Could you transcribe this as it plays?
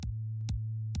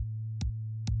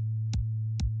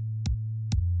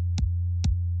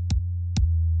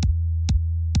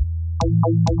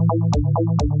Hello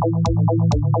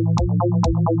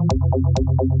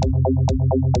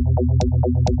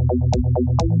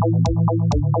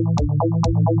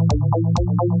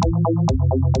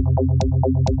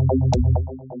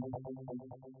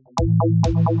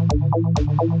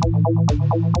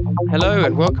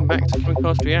and welcome back to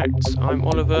Cabincast Reacts. I'm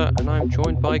Oliver and I'm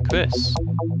joined by Chris.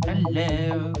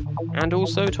 Hello. And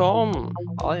also Tom.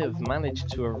 I have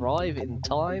managed to arrive in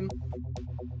time.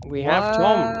 We have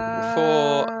Tom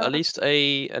for at least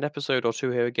an episode or two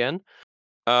here again.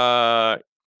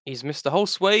 He's missed the whole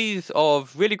swathe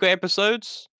of really great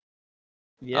episodes.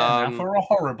 Yeah. Now for a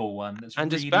horrible one. That's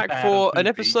and really is back bad for and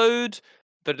an poopy. episode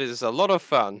that is a lot of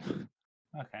fun.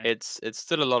 Okay. It's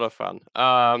still a lot of fun.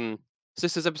 So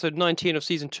this is episode 19 of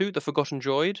season 2, The Forgotten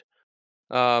Droid.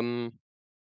 But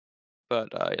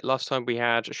last time we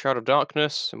had a Shroud of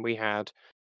Darkness, and we had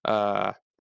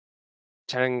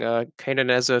telling Kanan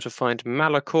and Ezra to find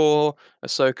Malachor.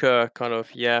 Ahsoka kind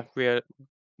of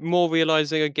more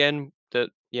realizing again that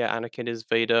Anakin is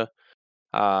Vader.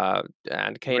 And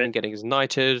Kanan Rip. getting his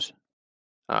knighted.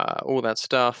 All that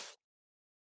stuff.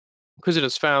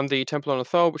 Inquisitors found the Temple on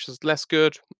Athol, which is less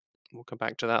good. We'll come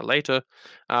back to that later.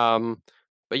 But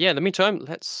yeah, in the meantime,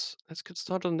 let's get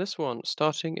started on this one.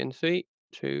 Starting in 3,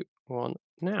 2, 1,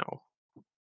 now.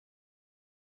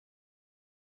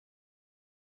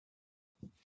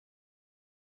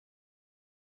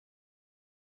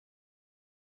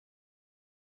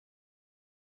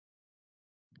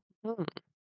 Hmm.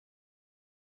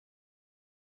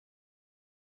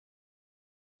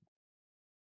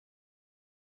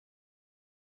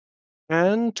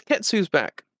 And Ketsu's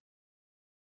back.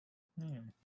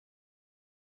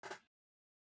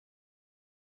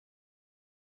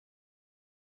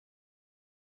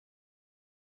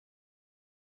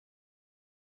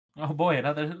 Oh boy,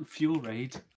 another little fuel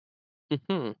raid.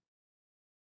 Mm-hmm.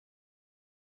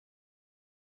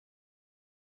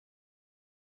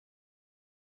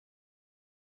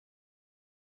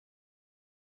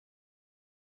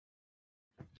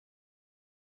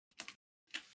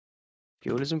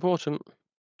 Fuel is important.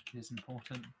 It is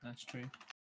important, that's true.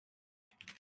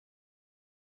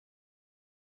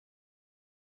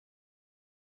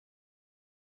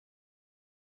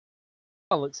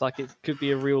 Well, looks like it could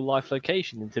be a real life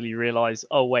location until you realise,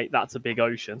 oh wait, that's a big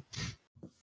ocean.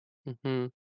 Mm-hmm.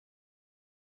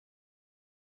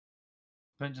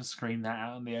 Don't just scream that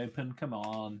out in the open, come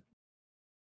on.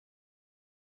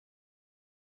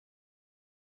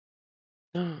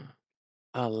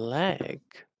 A leg.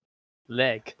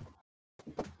 Leg.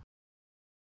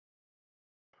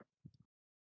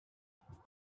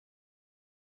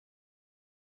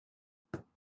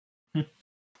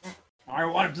 I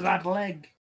want that leg.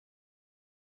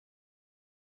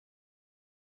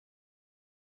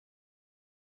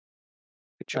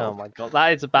 Good job. Oh my god,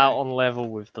 that is about on level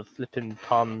with the flipping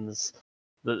puns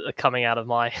that are coming out of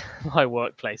my my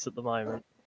workplace at the moment.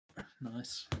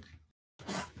 Nice.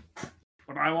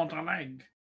 But I want a leg.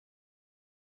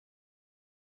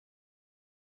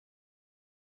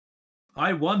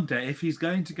 I wonder if he's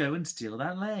going to go and steal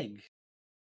that leg.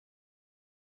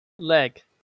 Leg.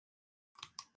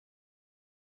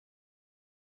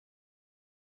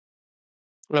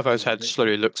 Levo's head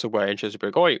slowly looks away and she's a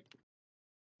bit, oi.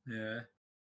 Yeah.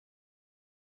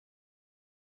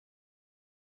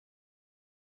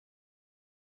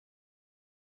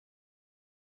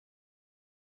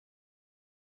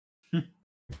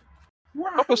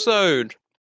 Episode.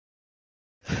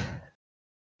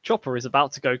 Chopper is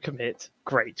about to go commit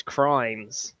great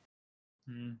crimes.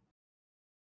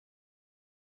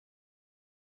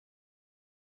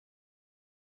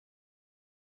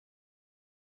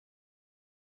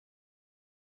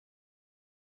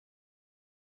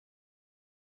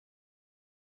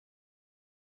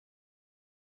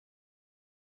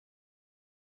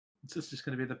 This is just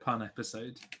going to be the pun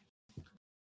episode.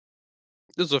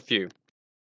 There's a few.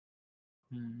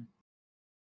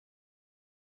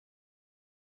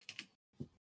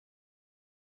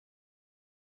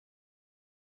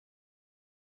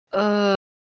 The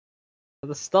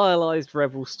stylized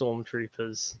rebel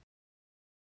stormtroopers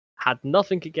had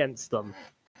nothing against them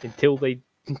until the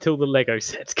Lego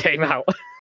sets came out.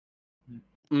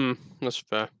 That's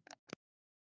fair.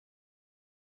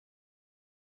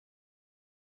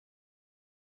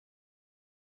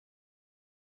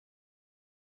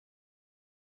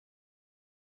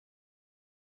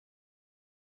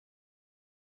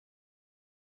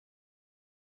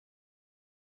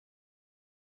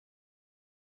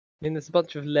 I mean, there's a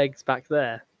bunch of legs back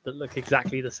there that look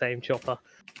exactly the same Chopper.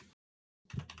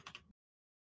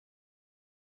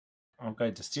 I'm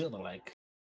going to steal the leg.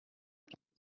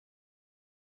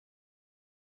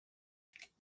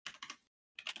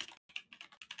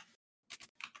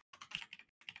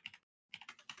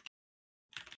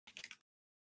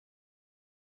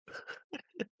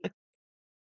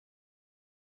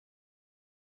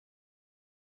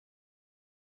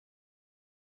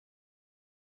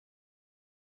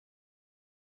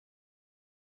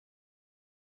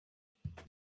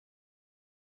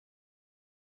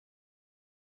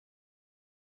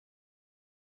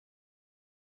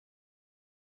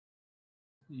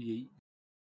 Yeet.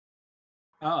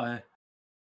 Oh,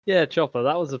 Yeah, Chopper.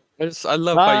 That was a I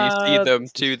love how you see them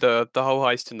bad. do the whole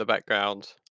heist in the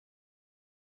background.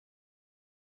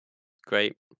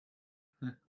 Great.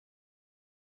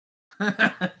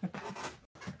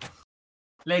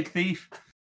 leg thief,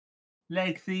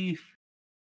 leg thief.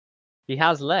 He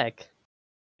has leg.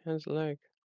 Has a leg,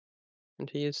 and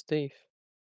he is thief.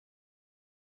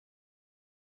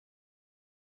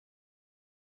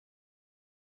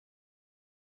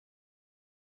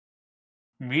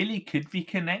 Really could be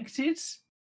connected.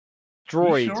 You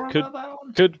Droid sure could about that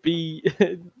one? could be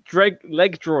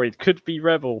leg droid could be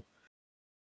rebel.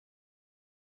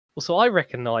 Also, I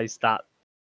recognise that.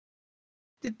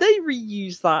 Did they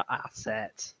reuse that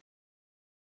asset?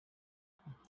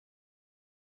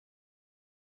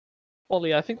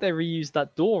 Ollie, I think they reused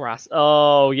that door asset.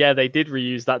 Oh, yeah, they did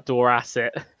reuse that door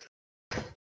asset.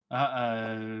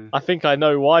 Uh-oh. I think I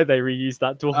know why they reused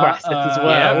that door asset as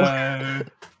well.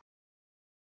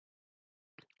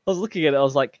 I was looking at it, I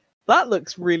was like, that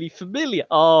looks really familiar.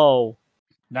 Oh.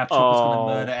 Now Chopper's going to Oh.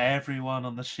 murder everyone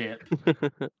on the ship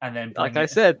and then bring Like I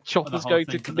said, Chopper's whole going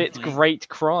to thing to the commit fleet. great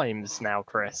crimes now,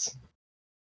 Chris.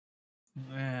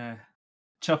 Yeah.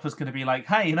 Chopper's going to be like,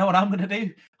 hey, you know what I'm going to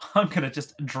do? I'm going to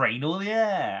just drain all the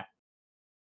air.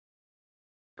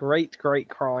 Great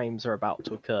crimes are about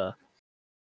to occur.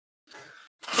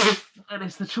 And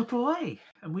it's the Chopper way.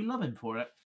 And we love him for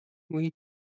it. We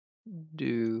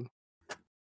do.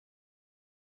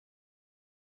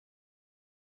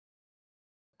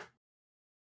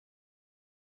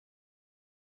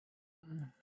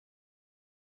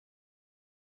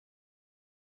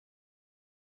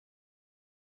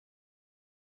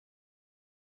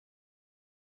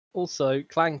 Also,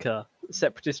 Clanker,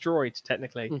 separatist droid,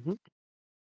 technically. Mm-hmm.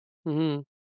 Mm-hmm.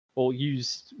 Or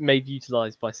made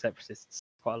utilized by separatists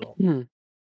quite a lot. Hmm.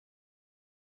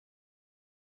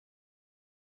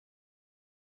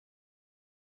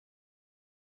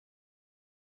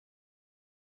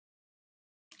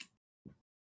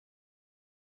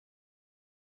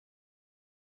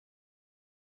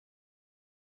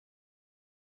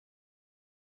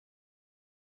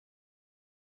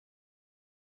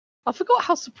 I forgot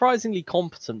how surprisingly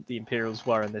competent the Imperials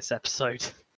were in this episode.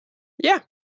 Yeah.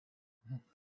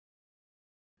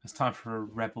 It's time for a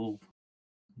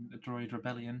droid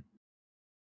rebellion.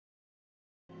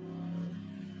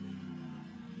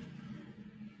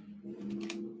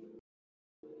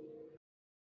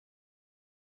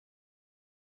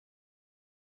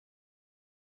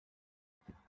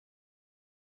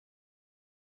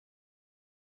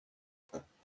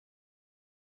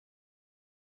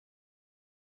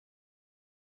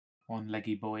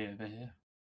 One-leggy boy over here.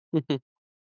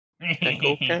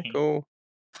 Cackle, cackle.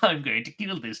 I'm going to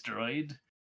kill this droid.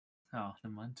 Oh,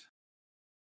 never mind.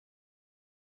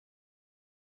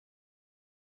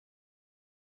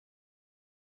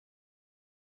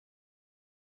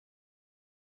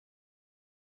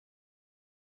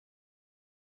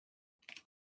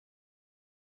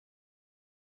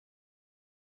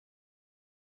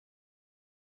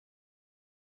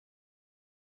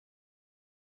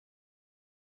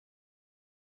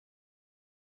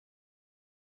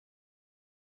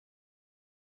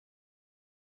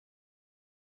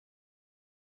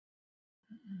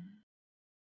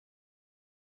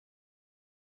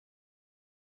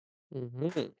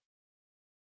 Mm-hmm.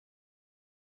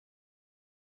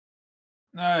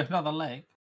 No, not the leg.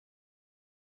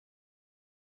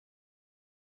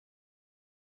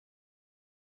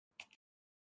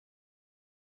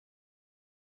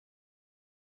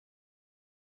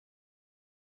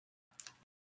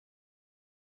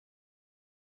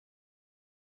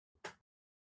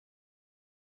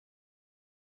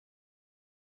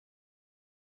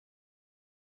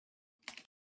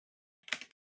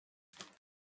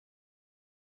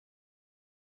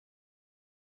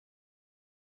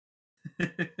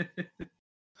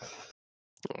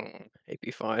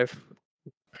 AP5.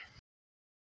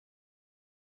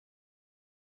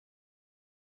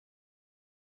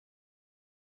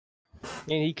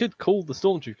 And he could call the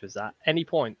stormtroopers at any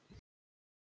point.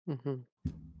 Mm-hmm.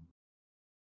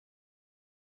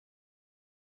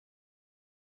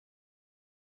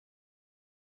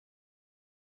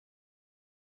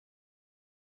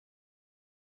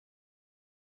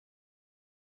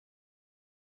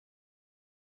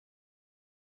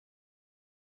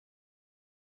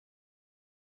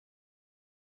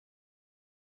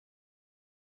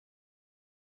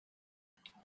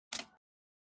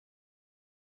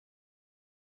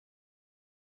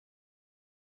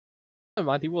 Never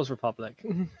mind, he was Republic.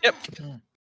 Yep.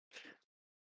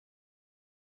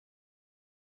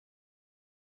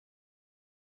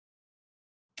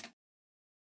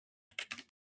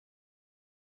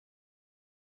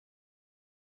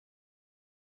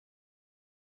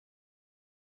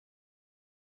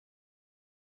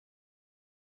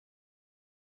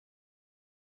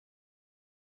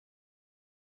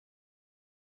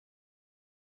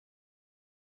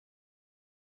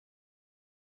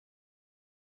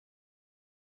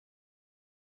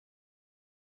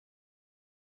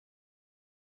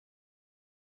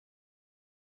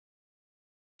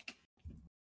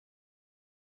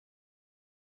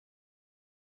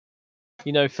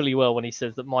 You know fully well when he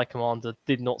says that my commander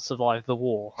did not survive the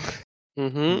war.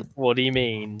 Mm-hmm. What he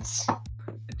means.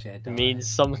 A Jedi. It means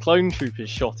some clone troopers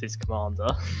shot his commander.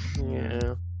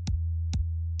 Yeah.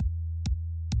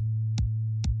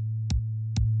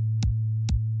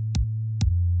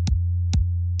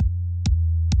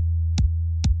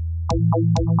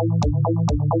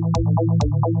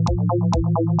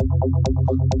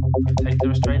 Take the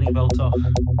restraining belt off.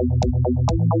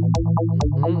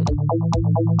 Mhm.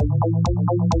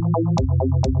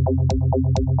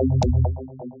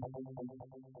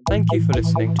 Thank you for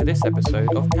listening to this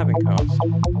episode of Cabincast.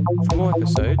 For more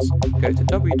episodes, go to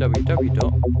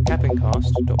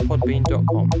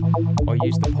www.cabincast.podbean.com or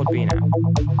use the Podbean app.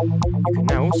 You can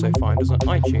now also find us on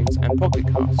iTunes and Pocket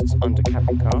Casts under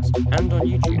Cabincast and on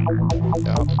YouTube.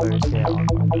 The uploads here are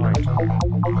quite behind.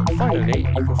 Finally,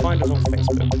 you can find us on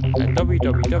Facebook at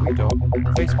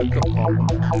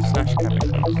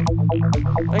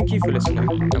www.facebook.com/Cabincast. Thank you for listening,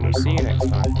 and we'll see you next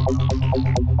time.